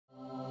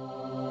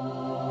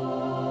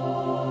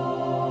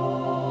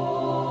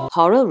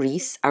Coral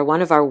reefs are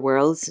one of our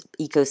world's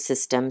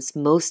ecosystems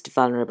most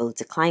vulnerable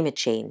to climate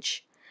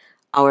change.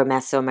 Our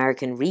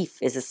Mesoamerican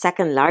reef is the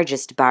second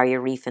largest barrier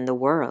reef in the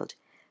world.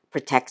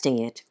 Protecting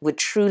it would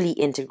truly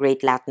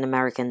integrate Latin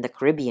America and the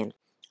Caribbean.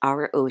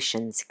 Our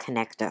oceans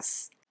connect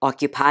us.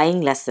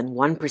 Occupying less than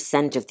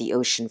 1% of the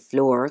ocean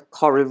floor,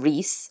 coral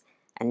reefs,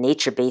 a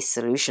nature-based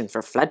solution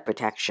for flood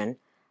protection,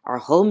 are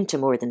home to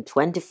more than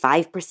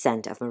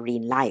 25% of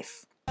marine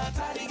life.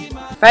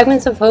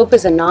 Fragments of Hope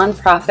is a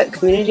non-profit,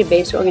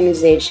 community-based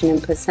organization in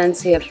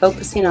Placencia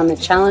focusing on the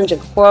challenge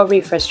of coral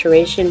reef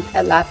restoration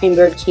at Laughing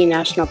Bird Key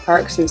National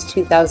Park since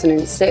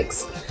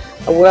 2006,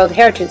 a World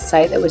Heritage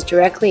Site that was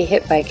directly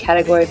hit by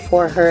Category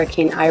 4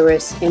 Hurricane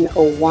Iris in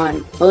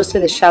 2001. Most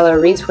of the shallow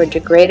reefs were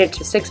degraded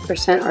to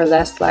 6% or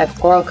less live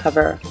coral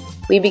cover.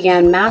 We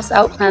began mass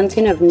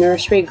outplanting of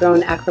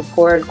nursery-grown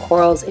acroporid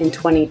corals in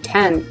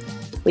 2010.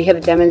 We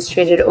have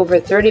demonstrated over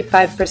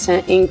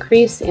 35%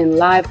 increase in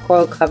live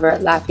coral cover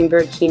at Laughing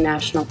Bird Key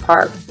National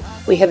Park.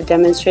 We have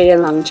demonstrated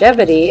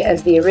longevity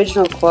as the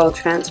original coral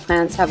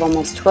transplants have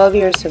almost 12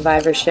 years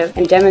survivorship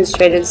and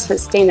demonstrated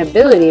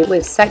sustainability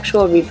with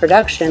sexual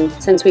reproduction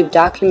since we've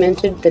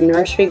documented the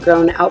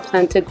nursery-grown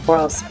outplanted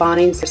coral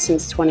spawning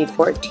since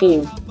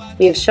 2014.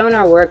 We have shown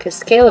our work is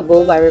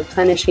scalable by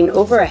replenishing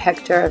over a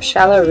hectare of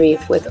shallow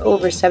reef with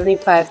over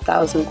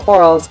 75,000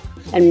 corals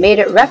and made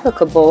it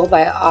replicable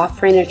by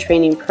offering a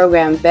training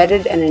program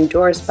vetted and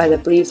endorsed by the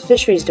Belize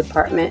Fisheries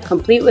Department,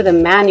 complete with a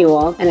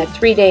manual and a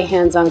 3-day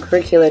hands-on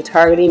curricula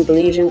targeting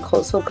Belizean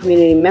coastal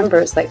community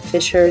members like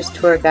fishers,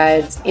 tour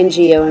guides,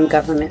 NGO, and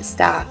government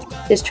staff.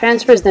 This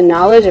transfers the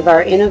knowledge of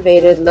our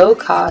innovative,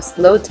 low-cost,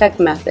 low-tech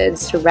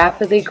methods to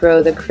rapidly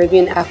grow the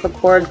Caribbean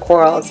acroporid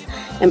corals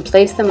and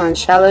place them on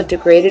shallow,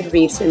 degraded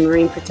reefs in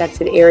marine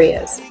protected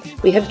areas.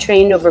 We have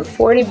trained over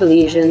 40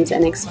 Belizeans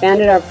and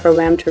expanded our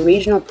program to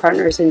regional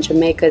partners in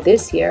Jamaica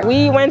this year.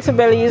 We went to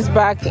Belize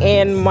back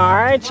in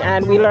March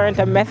and we learned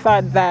a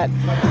method that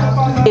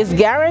is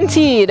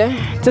guaranteed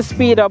to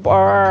speed up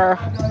our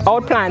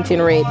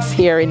outplanting rates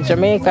here in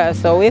Jamaica.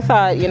 So we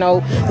thought,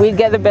 we'd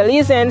get the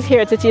Belizeans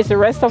here to teach the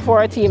rest of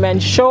our team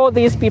and show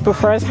these people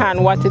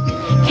firsthand what it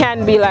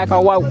can be like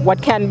or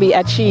what can be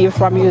achieved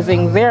from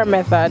using their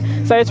method.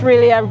 So it's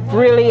really a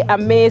really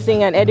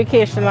amazing and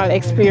educational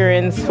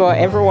experience for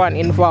everyone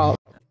involved.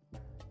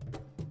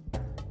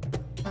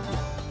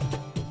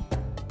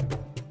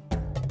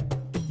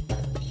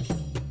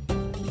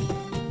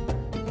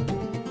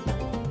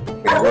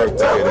 We work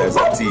together as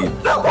a team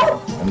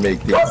and make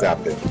things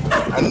happen.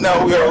 And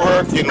now we are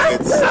working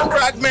with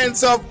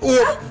Fragments of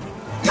Hope.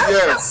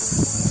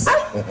 Yes.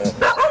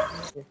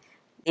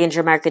 The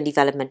Inter-American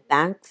Development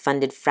Bank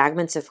funded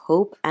Fragments of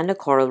Hope and a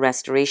coral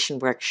restoration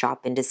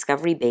workshop in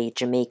Discovery Bay,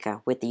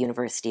 Jamaica, with the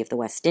University of the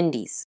West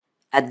Indies.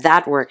 At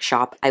that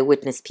workshop, I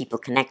witnessed people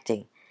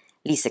connecting.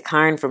 Lisa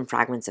Karn from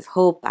Fragments of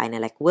Hope,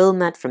 Ainalek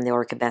Wilmot from the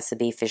Orcabessa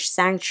Bay Fish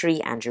Sanctuary,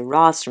 Andrew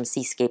Ross from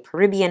Seascape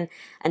Caribbean,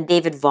 and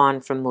David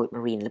Vaughn from Moat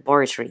Marine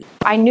Laboratory.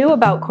 I knew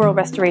about coral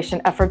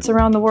restoration efforts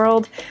around the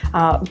world,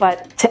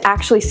 but to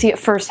actually see it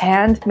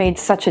firsthand made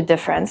such a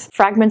difference.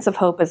 Fragments of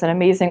Hope is an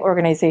amazing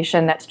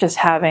organization that's just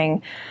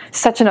having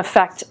such an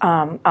effect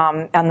on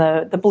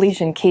the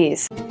Belizean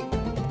Keys.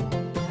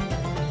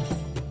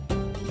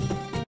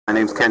 My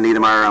name's Ken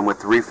Niedermeyer. I'm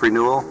with Reef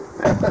Renewal.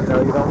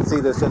 No, you don't see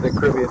this in the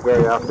Caribbean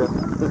very often.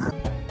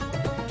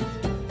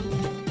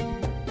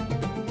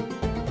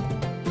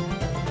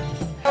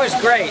 That was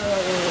great.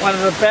 One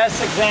of the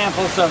best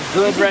examples of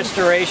good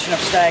restoration of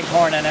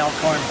staghorn and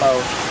elkhorn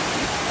both.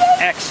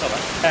 Excellent,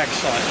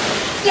 excellent.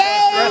 Yay!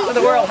 The rest of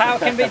the world, how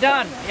it can be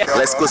done. Yeah.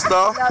 ¿Les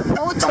gustó?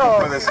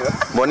 Mucho.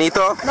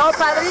 Bonito? No,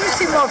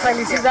 padrísimo.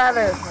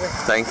 Felicidades.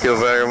 Thank you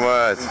very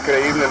much.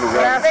 Increíble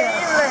lugar.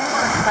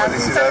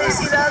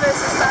 Felicidades.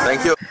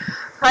 Thank you.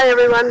 Hi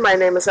everyone, my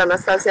name is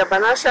Anastasia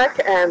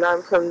Banashek and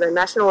I'm from the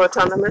National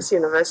Autonomous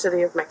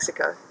University of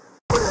Mexico.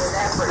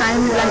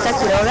 I'm Blanca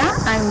Quiroga.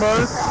 I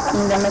work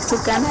in the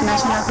Mexican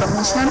National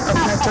Commission of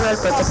Natural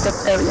Protected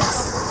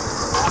Areas.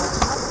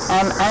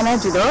 I'm Ana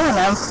Judo and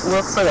I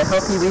work for the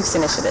Healthy Reefs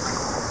Initiative.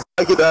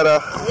 Thank you, Dada.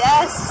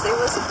 Yes, it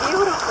was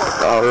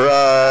beautiful. All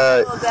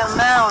right. The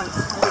amount,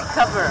 the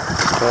cover.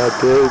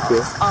 Okay.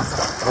 It's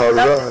awesome. All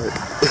right.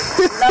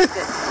 Loved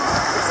it.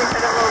 It's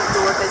incredible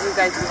the work that you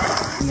guys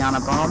do. Liana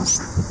Baums,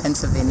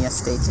 Pennsylvania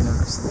State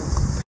University.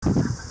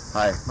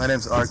 Hi, my name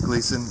is Art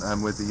Gleason.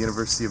 I'm with the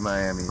University of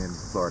Miami in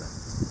Florida.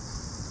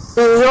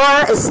 In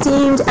your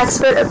esteemed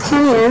expert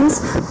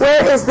opinions,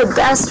 where is the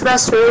best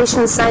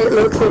restoration site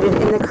located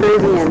in the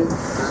Caribbean?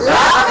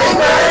 Laughing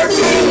Bird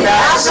Key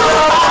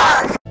National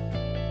Park!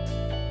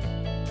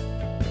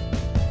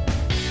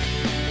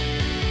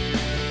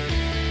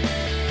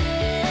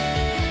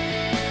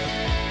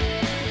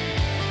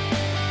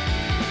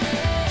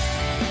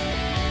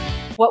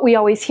 What we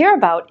always hear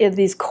about is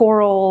these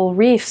coral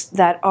reefs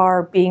that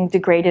are being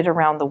degraded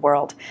around the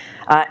world.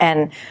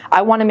 And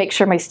I want to make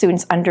sure my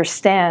students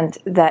understand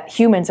that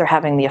humans are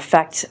having the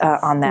effect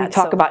on that. We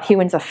talk about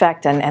humans'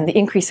 effect and the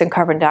increase in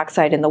carbon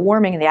dioxide and the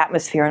warming in the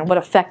atmosphere and what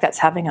effect that's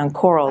having on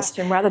corals.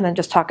 And rather than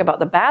just talk about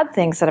the bad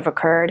things that have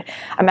occurred,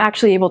 I'm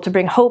actually able to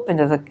bring hope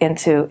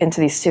into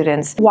these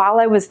students. While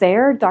I was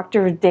there,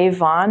 Dr. Dave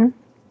Vaughn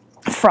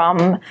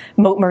from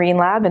Mote Marine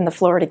Lab in the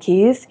Florida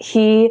Keys,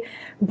 he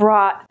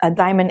brought a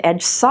diamond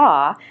edge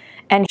saw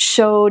and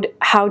showed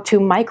how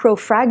to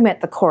micro-fragment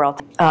the coral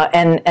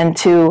and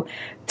to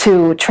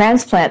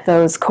transplant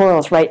those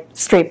corals right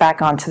straight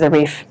back onto the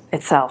reef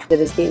itself. It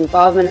is the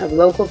involvement of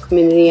local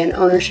community and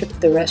ownership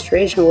of the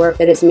restoration work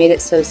that has made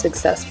it so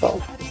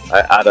successful. I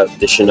add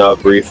additional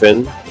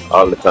briefing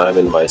all the time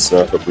in my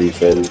snorkel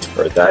briefing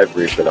or dive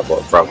briefing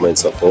about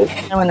Fragments of Hope.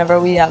 And whenever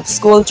we have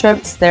school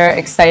trips, they're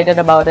excited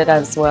about it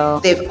as well.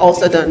 They've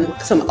also done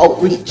some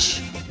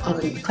outreach on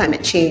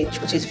climate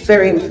change, which is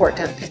very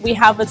important. We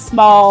have a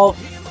small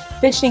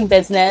fishing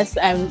business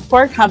and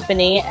for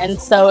company, and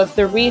so if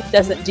the reef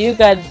doesn't do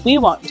good, we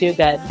won't do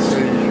good. So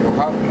if you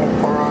have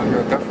more coral,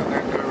 you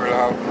definitely will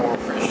have more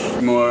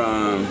fish.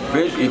 More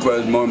fish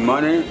equals more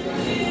money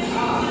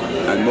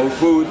and more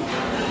food.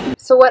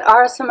 So what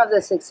are some of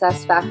the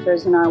success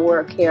factors in our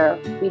work here?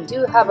 We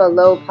do have a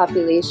low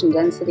population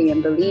density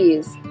in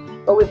Belize,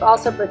 but we've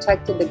also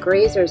protected the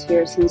grazers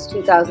here since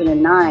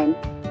 2009,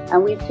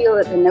 and we feel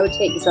that the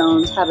no-take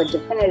zones have a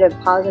definitive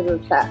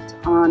positive effect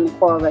on the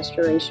coral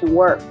restoration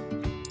work.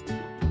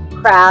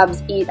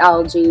 Crabs eat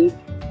algae,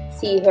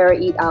 sea hare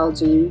eat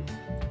algae,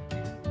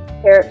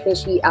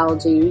 parrotfish eat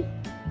algae,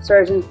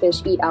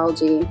 surgeonfish eat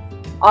algae.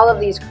 All of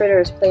these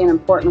critters play an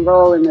important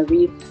role in the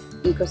reef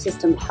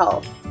ecosystem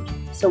health.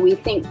 So we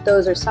think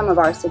those are some of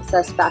our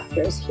success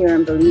factors here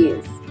in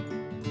Belize.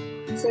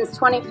 Since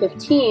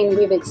 2015,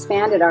 we've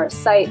expanded our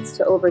sites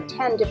to over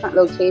 10 different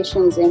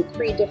locations in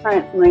 3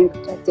 different marine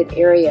protected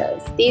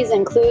areas. These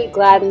include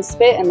Gladden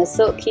Spit and the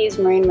Silk Keys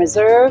Marine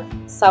Reserve,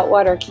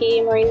 Saltwater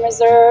Key Marine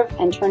Reserve,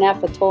 and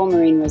Turnef Atoll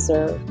Marine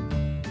Reserve.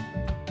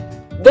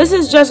 This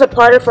is just a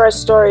part of our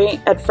story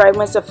at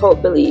Fragments of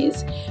Hope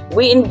Belize.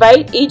 We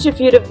invite each of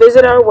you to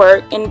visit our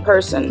work in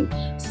person.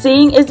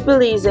 Seeing is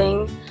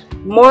Belizeing.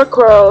 More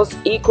corals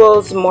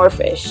equals more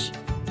fish.